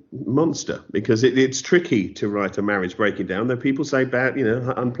monster, because it's tricky to write a marriage breaking down. Though people say bad,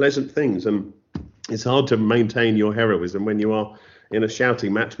 unpleasant things, and it's hard to maintain your heroism when you are in a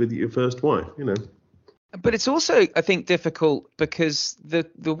shouting match with your first wife, But it's also, I think, difficult because the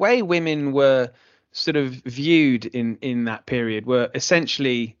way women were sort of viewed in that period were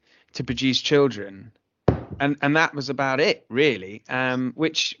essentially to produce children, and that was about it, really.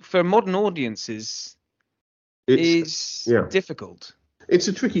 Which for modern audiences is difficult. It's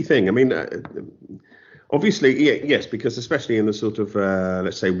a tricky thing. I mean, obviously, yes, because especially in the sort of,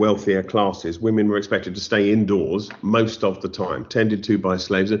 let's say, wealthier classes, women were expected to stay indoors most of the time, tended to by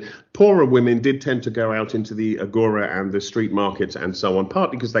slaves. And poorer women did tend to go out into the agora and the street markets and so on,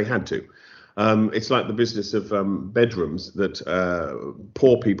 partly because they had to. It's like the business of bedrooms, that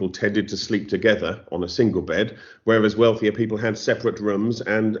poor people tended to sleep together on a single bed, whereas wealthier people had separate rooms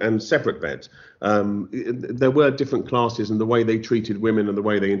and separate beds. There were different classes, and the way they treated women and the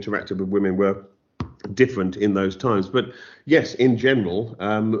way they interacted with women were different in those times. But yes, in general,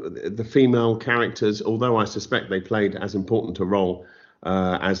 the female characters, although I suspect they played as important a role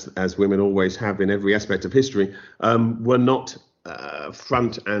as women always have in every aspect of history, were not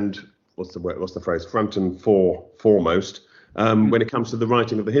front and foremost when it comes to the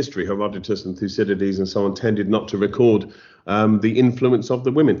writing of the history. Herodotus and Thucydides and so on tended not to record the influence of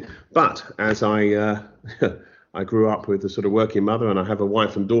the women. But as I grew up with a sort of working mother, and I have a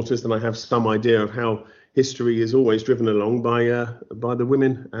wife and daughters, then I have some idea of how history is always driven along by the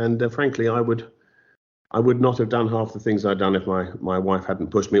women. And frankly, I would not have done half the things I'd done if my wife hadn't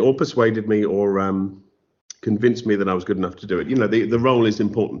pushed me or persuaded me or convinced me that I was good enough to do it. The role is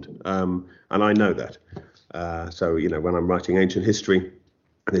important, and I know that. So when I'm writing ancient history,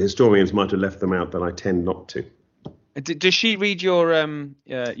 the historians might have left them out, but I tend not to. Does she read your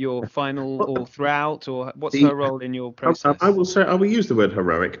final or throughout, or what's her role in your process? I will use the word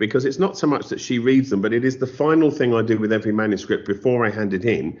heroic, because it's not so much that she reads them, but it is the final thing I do with every manuscript before I hand it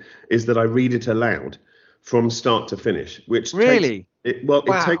in, is that I read it aloud from start to finish. Which really? It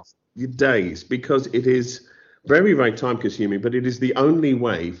takes you days, because it is very, very time consuming, but it is the only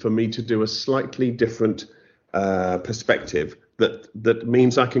way for me to do a slightly different perspective that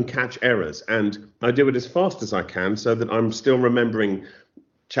means I can catch errors, and I do it as fast as I can, so that I'm still remembering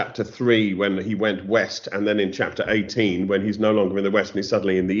chapter 3 when he went west, and then in chapter 18 when he's no longer in the west and he's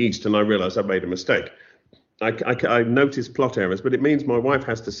suddenly in the east, and I realise I've made a mistake. I notice plot errors, but it means my wife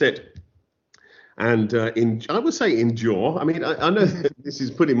has to sit and I would say endure. I mean, I know that this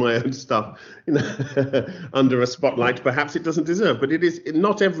is putting my own stuff, under a spotlight. Perhaps it doesn't deserve, but it is.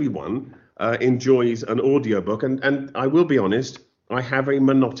 Not everyone enjoys an audiobook, and I will be honest. I have a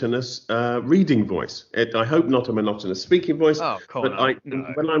monotonous reading voice. I hope not a monotonous speaking voice, Oh, but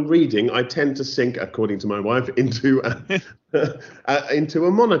no. when I'm reading, I tend to sink, according to my wife, into into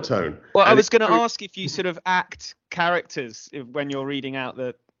a monotone. Well, I And was going to ask if you sort of act characters when you're reading out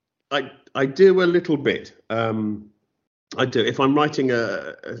the. I do a little bit. I do. If I'm writing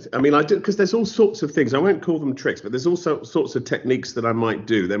I mean, I do, because there's all sorts of things. I won't call them tricks, but there's also sorts of techniques that I might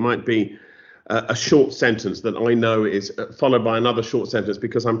do. There might be a short sentence that I know is followed by another short sentence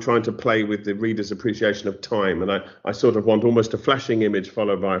because I'm trying to play with the reader's appreciation of time. And I sort of want almost a flashing image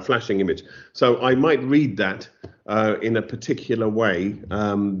followed by a flashing image. So I might read that in a particular way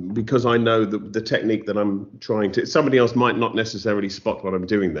because I know the technique that I'm trying to. Somebody else might not necessarily spot what I'm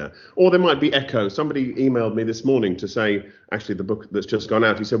doing there. Or there might be echo. Somebody emailed me this morning to say, actually, the book that's just gone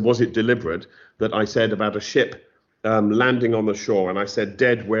out, he said, was it deliberate that I said about a ship landing on the shore, and I said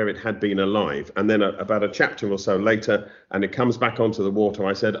dead where it had been alive, and then about a chapter or so later, and it comes back onto the water,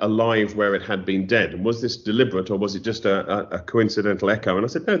 I said alive where it had been dead. And was this deliberate, or was it just a coincidental echo? And I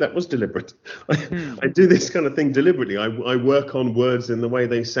said, no, that was deliberate. I do this kind of thing deliberately. I work on words in the way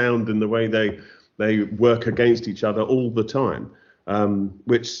they sound and the way they work against each other all the time,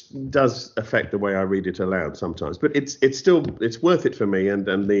 which does affect the way I read it aloud sometimes. But it's worth it for me,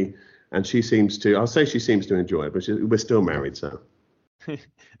 and she seems to, I'll say she seems to enjoy it, but we're still married, so.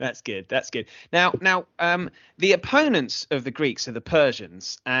 That's good. That's good. Now, the opponents of the Greeks are the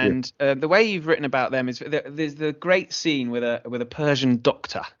Persians, and the way you've written about them is there's the great scene with a Persian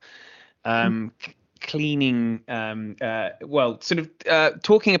doctor, cleaning,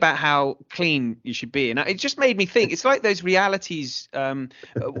 talking about how clean you should be, and it just made me think. It's like those realities,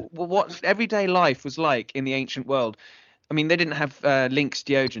 what everyday life was like in the ancient world. I mean, they didn't have Lynx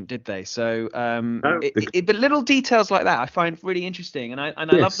deodorant, did they? So, but little details like that I find really interesting, and I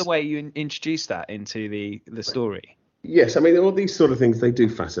love the way you introduce that into the story. Yes, I mean, all these sort of things, they do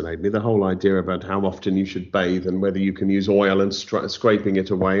fascinate me. The whole idea about how often you should bathe and whether you can use oil and scraping it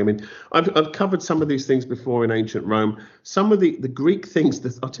away. I mean, I've covered some of these things before in ancient Rome. Some of the Greek things,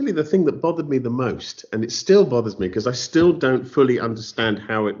 I'll tell you the thing that bothered me the most, and it still bothers me because I still don't fully understand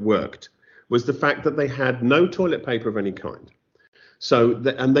how it worked, was the fact that they had no toilet paper of any kind.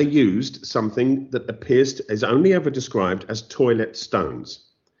 And they used something that is only ever described as toilet stones.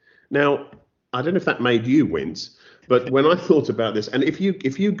 Now, I don't know if that made you wince, but when I thought about this, and if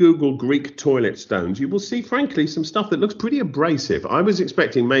you Google Greek toilet stones, you will see, frankly, some stuff that looks pretty abrasive. I was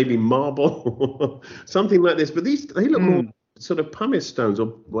expecting maybe marble or something like this, but they look more sort of pumice stones or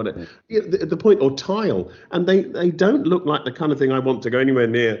whatever, the point, or tile, and they don't look like the kind of thing I want to go anywhere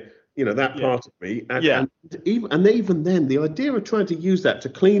near. That part of me. And even then, the idea of trying to use that to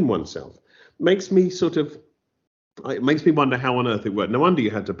clean oneself makes me it makes me wonder how on earth it worked. No wonder you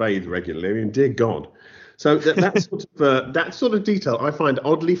had to bathe regularly. I mean, dear God. So that sort of detail I find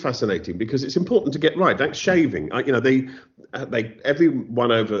oddly fascinating because it's important to get right. Like shaving,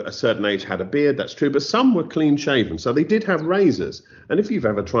 everyone over a certain age had a beard. That's true, but some were clean shaven, so they did have razors. And if you've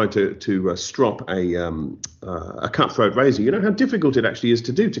ever tried to strop a cutthroat razor, you know how difficult it actually is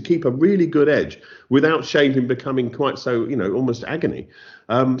to do to keep a really good edge without shaving becoming quite so almost agony.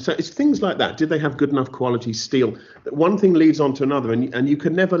 So it's things like that. Did they have good enough quality steel? One thing leads on to another, and you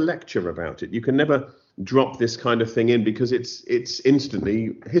can never lecture about it. You can never drop this kind of thing in because it's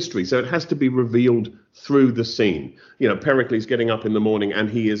instantly history. So it has to be revealed through the scene. Pericles getting up in the morning and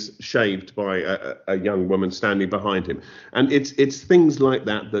he is shaved by a young woman standing behind him. And it's things like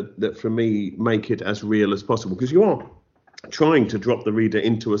that for me make it as real as possible, because you are trying to drop the reader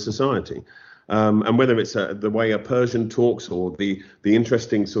into a society. And whether it's the way a Persian talks, or the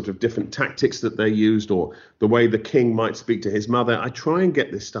interesting sort of different tactics that they used, or the way the king might speak to his mother, I try and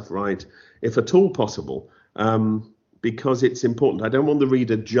get this stuff right, if at all possible, because it's important. I don't want the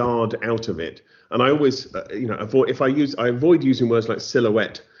reader jarred out of it. And I always, I avoid using words like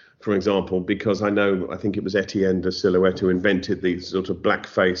silhouette, for example, because I think it was Etienne de Silhouette who invented the sort of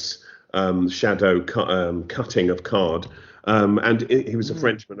blackface shadow cutting of card. And he was a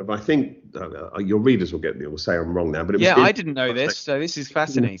Frenchman. I think your readers will say I'm wrong now, but I didn't know this, so this is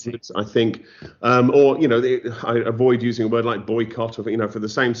fascinating. I think, I avoid using a word like boycott, for the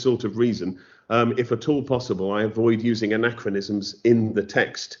same sort of reason. If at all possible, I avoid using anachronisms in the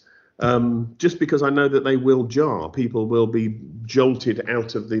text, just because I know that they will jar. People will be jolted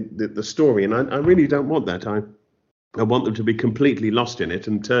out of the story, and I really don't want that. I want them to be completely lost in it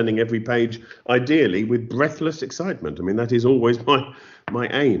and turning every page, ideally, with breathless excitement. I mean, that is always my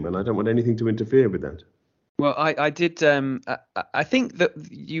aim, and I don't want anything to interfere with that. Well, I did. I think that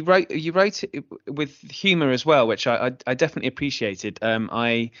you wrote it with humour as well, which I definitely appreciated.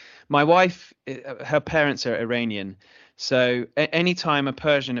 My wife, her parents are Iranian, so anytime a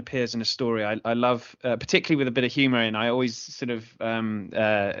Persian appears in a story, I love, particularly with a bit of humour, and I always sort of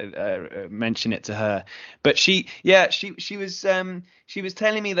mention it to her. But she was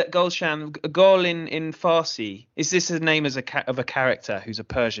telling me that Gol in Farsi, is this a name of a character who's a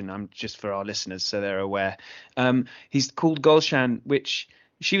Persian? I'm just for our listeners so they're aware. He's called Gulshan, which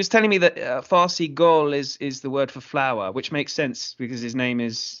she was telling me that Farsi Gol is the word for flower, which makes sense because his name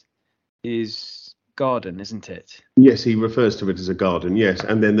is garden, isn't it? Yes, he refers to it as a garden. Yes,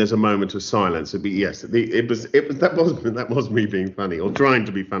 and then there's a moment of silence. That was me being funny or trying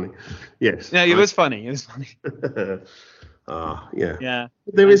to be funny. Yes. No, it was funny. Yeah. Yeah.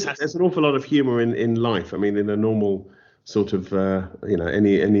 There's an awful lot of humour in life. I mean, in a normal sort of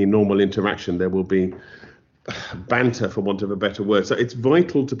any normal interaction, there will be banter, for want of a better word. So it's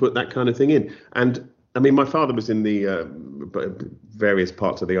vital to put that kind of thing in. And I mean, my father was in the various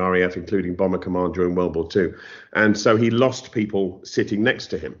parts of the RAF, including Bomber Command during World War II. And so he lost people sitting next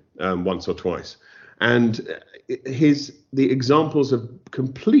to him once or twice. And the examples of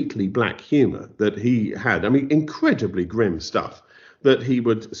completely black humour that he had, I mean, incredibly grim stuff that he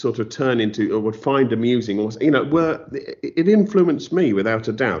would sort of turn into or would find amusing, or it influenced me without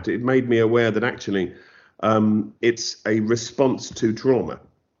a doubt. It made me aware that actually it's a response to trauma.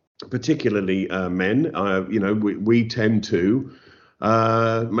 Particularly men, we tend to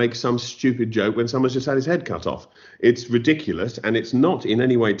make some stupid joke when someone's just had his head cut off. It's ridiculous, and it's not in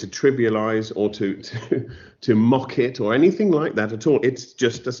any way to trivialize or to mock it or anything like that at all. It's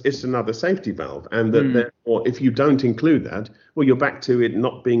just it's another safety valve, and therefore, if you don't include that, well, you're back to it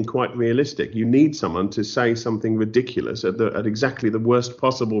not being quite realistic. You need someone to say something ridiculous at exactly the worst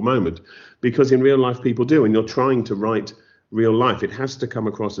possible moment, because in real life people do, and you're trying to write real life. It has to come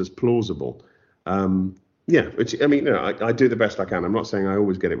across as plausible. Which I mean, I do the best I can. I'm not saying I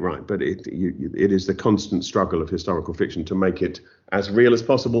always get it right, but it is the constant struggle of historical fiction to make it as real as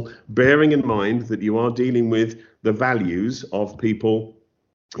possible, bearing in mind that you are dealing with the values of people,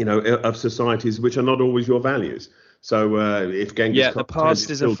 of societies which are not always your values. So if Genghis Khan, the past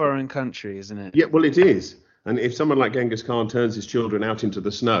is a foreign country, isn't it? Yeah, well, it is. And if someone like Genghis Khan turns his children out into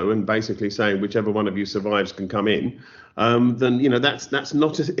the snow and basically saying whichever one of you survives can come in, then that's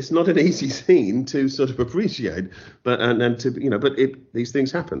not it's not an easy scene to sort of appreciate. But these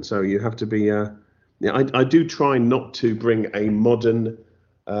things happen, so you have to be. I do try not to bring a modern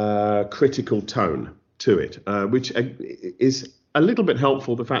critical tone to it, which is a little bit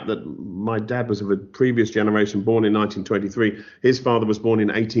helpful. The fact that my dad was of a previous generation, born in 1923. His father was born in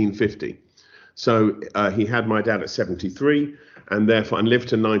 1850. So he had my dad at 73 and lived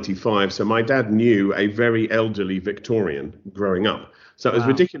to 95. So my dad knew a very elderly Victorian growing up. So as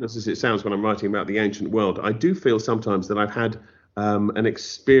ridiculous as it sounds when I'm writing about the ancient world, I do feel sometimes that I've had an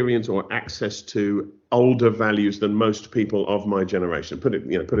experience or access to older values than most people of my generation. Put it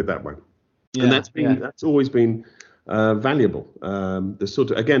that way. Yeah, and that's always been valuable.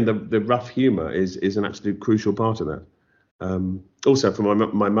 The rough humour is an absolute crucial part of that. Also,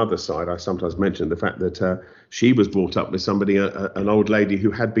 from my mother's side, I sometimes mention the fact that she was brought up with somebody, an old lady who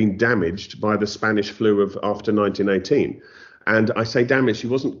had been damaged by the Spanish flu after 1918. And I say damaged, she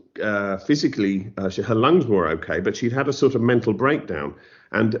wasn't physically, her lungs were okay, but she'd had a sort of mental breakdown,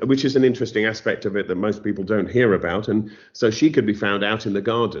 and which is an interesting aspect of it that most people don't hear about. And so she could be found out in the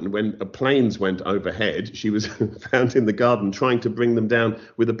garden when planes went overhead. She was found in the garden trying to bring them down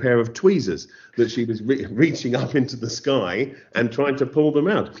with a pair of tweezers that she was reaching up into the sky and trying to pull them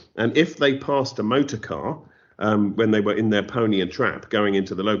out. And if they passed a motor car, when they were in their pony and trap going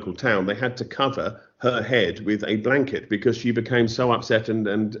into the local town, they had to cover her head with a blanket because she became so upset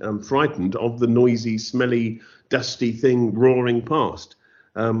and frightened of the noisy, smelly, dusty thing roaring past.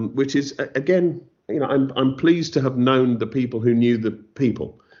 Which is, again, I'm pleased to have known the people who knew the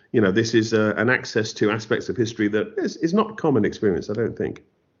people. This is an access to aspects of history that is not common experience, I don't think.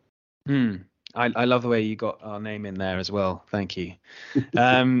 I love the way you got our name in there as well. Thank you.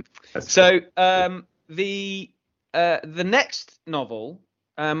 The next novel,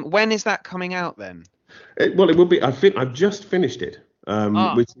 when is that coming out then? It will be. I've just finished it,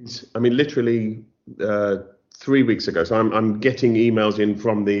 which is, literally 3 weeks ago. So I'm getting emails in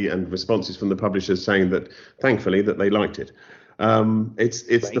and responses from the publishers saying that, thankfully, that they liked it. It's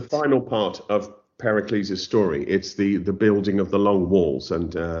the final part of Pericles' story. It's the building of the long walls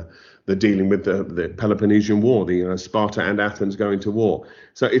and the dealing with the Peloponnesian War, the Sparta and Athens going to war.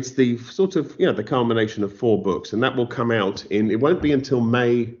 So it's the sort of, the culmination of 4 books, and that will come out it won't be until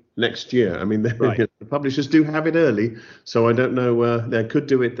May next year. I mean, the publishers do have it early, so I don't know. They could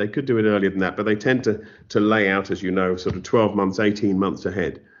do it earlier than that, but they tend to lay out, as you know, sort of 12 months, 18 months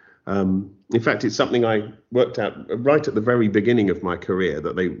ahead. In fact, it's something I worked out right at the very beginning of my career,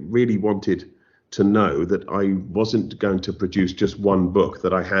 that they really wanted to know that I wasn't going to produce just one book,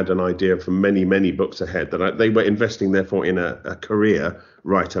 that I had an idea from many, many books ahead, that they were investing, therefore, in a career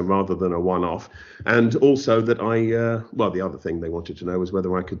writer rather than a one-off. And also that the other thing they wanted to know was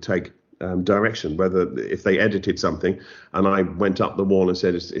whether I could take direction, whether if they edited something and I went up the wall and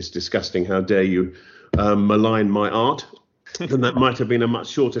said, it's disgusting, how dare you malign my art, then that might have been a much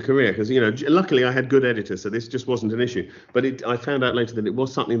shorter career, because luckily I had good editors, so this just wasn't an issue. But I found out later that it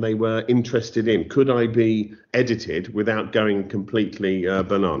was something they were interested in. Could I be edited without going completely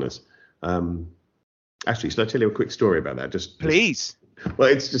bananas? Actually, should I tell you a quick story about that? Please. Well,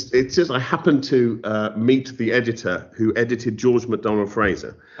 it's just I happened to meet the editor who edited George MacDonald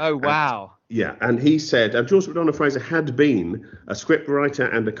Fraser. Oh, wow. And he said George MacDonald Fraser had been a script writer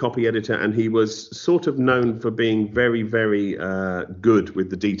and a copy editor, and he was sort of known for being very, very good with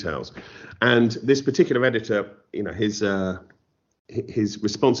the details. And this particular editor, his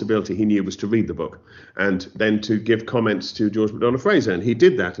responsibility, he knew, was to read the book and then to give comments to George MacDonald Fraser, and he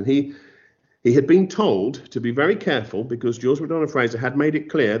did that. And he had been told to be very careful, because George MacDonald Fraser had made it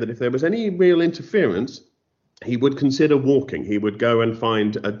clear that if there was any real interference, he would consider walking. He would go and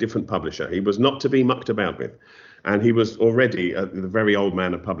find a different publisher. He was not to be mucked about with. And he was already the very old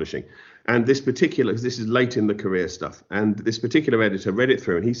man of publishing. And this is late in the career stuff. And this particular editor read it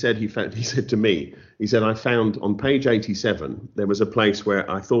through, and he said to me, I found on page 87, there was a place where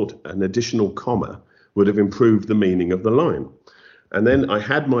I thought an additional comma would have improved the meaning of the line. And then I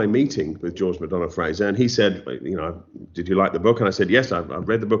had my meeting with George MacDonald Fraser, and he said, did you like the book? And I said, yes, I've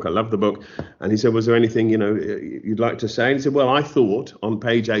read the book. I love the book. And he said, was there anything, you'd like to say? And he said, well, I thought on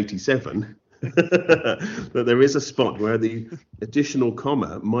page 87 that there is a spot where the additional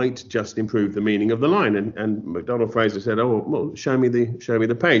comma might just improve the meaning of the line. And MacDonald Fraser said, oh, well, show me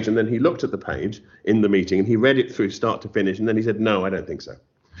the page. And then he looked at the page in the meeting, and he read it through start to finish. And then he said, no, I don't think so.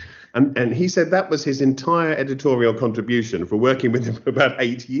 And he said that was his entire editorial contribution for working with him for about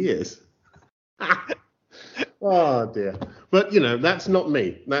 8 years. Oh, dear. But, that's not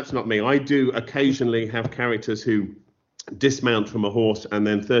me. I do occasionally have characters who dismount from a horse, and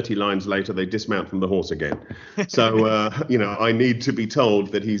then 30 lines later they dismount from the horse again. So, I need to be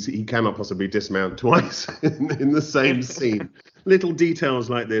told that he cannot possibly dismount twice in the same scene. Little details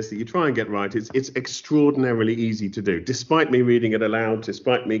like this that you try and get right, it's extraordinarily easy to do. Despite me reading it aloud,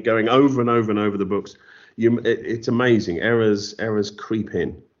 despite me going over and over and over the books, it's amazing. Errors creep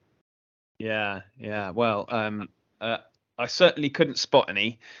in. Yeah. Well, I certainly couldn't spot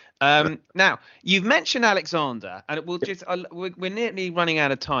any. Now, you've mentioned Alexander, and we're nearly running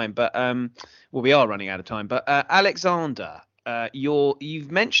out of time, but we are running out of time. But Alexander,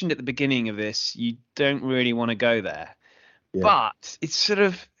 you've mentioned at the beginning of this, you don't really want to go there. Yeah. But it's sort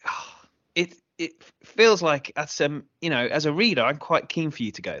of, it feels like as a reader, I'm quite keen for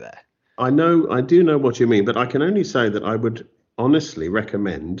you to go there. I do know what you mean, but I can only say that I would honestly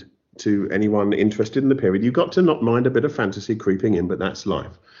recommend to anyone interested in the period, you've got to not mind a bit of fantasy creeping in, but that's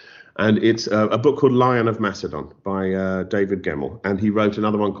life. And it's a book called Lion of Macedon by David Gemmell, and he wrote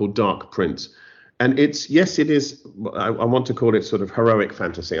another one called Dark Prince. And it is, I want to call it sort of heroic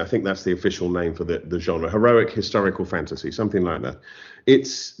fantasy. I think that's the official name for the genre, heroic historical fantasy, something like that.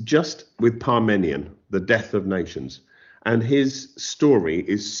 It's just with Parmenion, the death of nations. And his story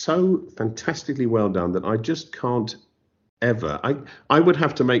is so fantastically well done that I just can't ever. I would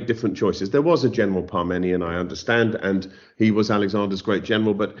have to make different choices. There was a General Parmenion, I understand, and he was Alexander's great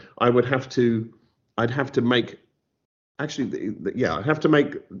general, but I'd have to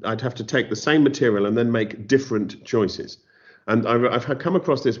take the same material and then make different choices. And I've come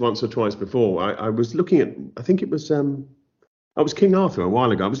across this once or twice before. I was looking at, I think it was King Arthur a while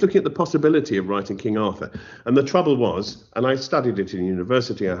ago. I was looking at the possibility of writing King Arthur. And the trouble was, and I studied it in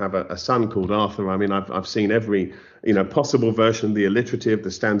university, I have a son called Arthur. I mean, I've seen every, possible version, the alliterative, the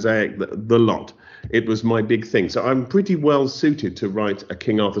stanzaic, the lot. It was my big thing. So I'm pretty well suited to write a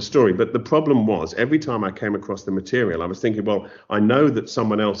King Arthur story. But the problem was, every time I came across the material, I was thinking, well, I know that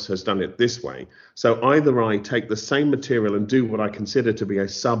someone else has done it this way. So either I take the same material and do what I consider to be a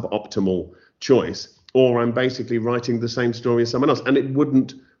suboptimal choice, or I'm basically writing the same story as someone else, and it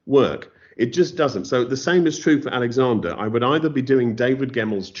wouldn't work. It just doesn't. So the same is true for Alexander. I would either be doing David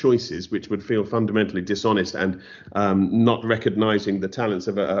Gemmell's choices, which would feel fundamentally dishonest and not recognizing the talents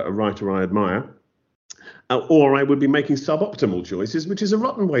of a writer I admire, or I would be making suboptimal choices, which is a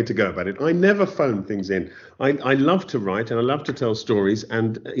rotten way to go about it. I never phone things in. I love to write and I love to tell stories,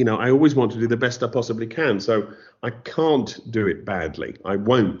 and I always want to do the best I possibly can. So I can't do it badly. I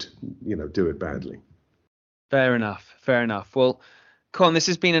won't, do it badly. Fair enough. Well, Conn, this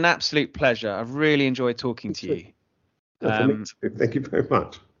has been an absolute pleasure. I've really enjoyed talking to you. Thank you very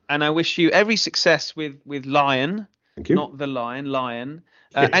much. And I wish you every success with Lion. Thank you. Not the Lion.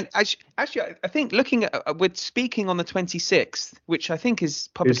 And actually, I think we're speaking on the 26th, which I think is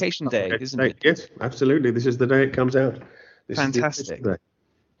publication day, isn't it? Yes, absolutely. This is the day it comes out. Fantastic.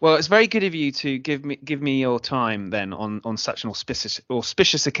 Well, it's very good of you to give me your time then on such an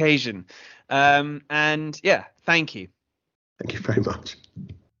auspicious occasion. And yeah, thank you. Thank you very much.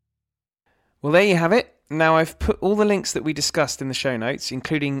 Well, there you have it. Now I've put all the links that we discussed in the show notes,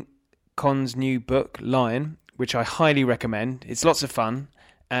 including Conn's new book, Lion, which I highly recommend. It's lots of fun.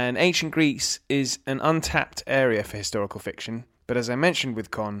 And ancient Greece is an untapped area for historical fiction, but as I mentioned with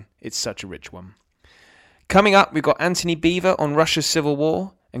Conn, it's such a rich one. Coming up, we've got Anthony Beaver on Russia's Civil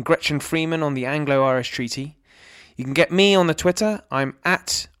War and Gretchen Freeman on the Anglo-Irish Treaty. You can get me on the Twitter. I'm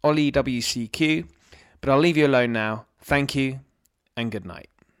at OllieWCQ, but I'll leave you alone now. Thank you and good night.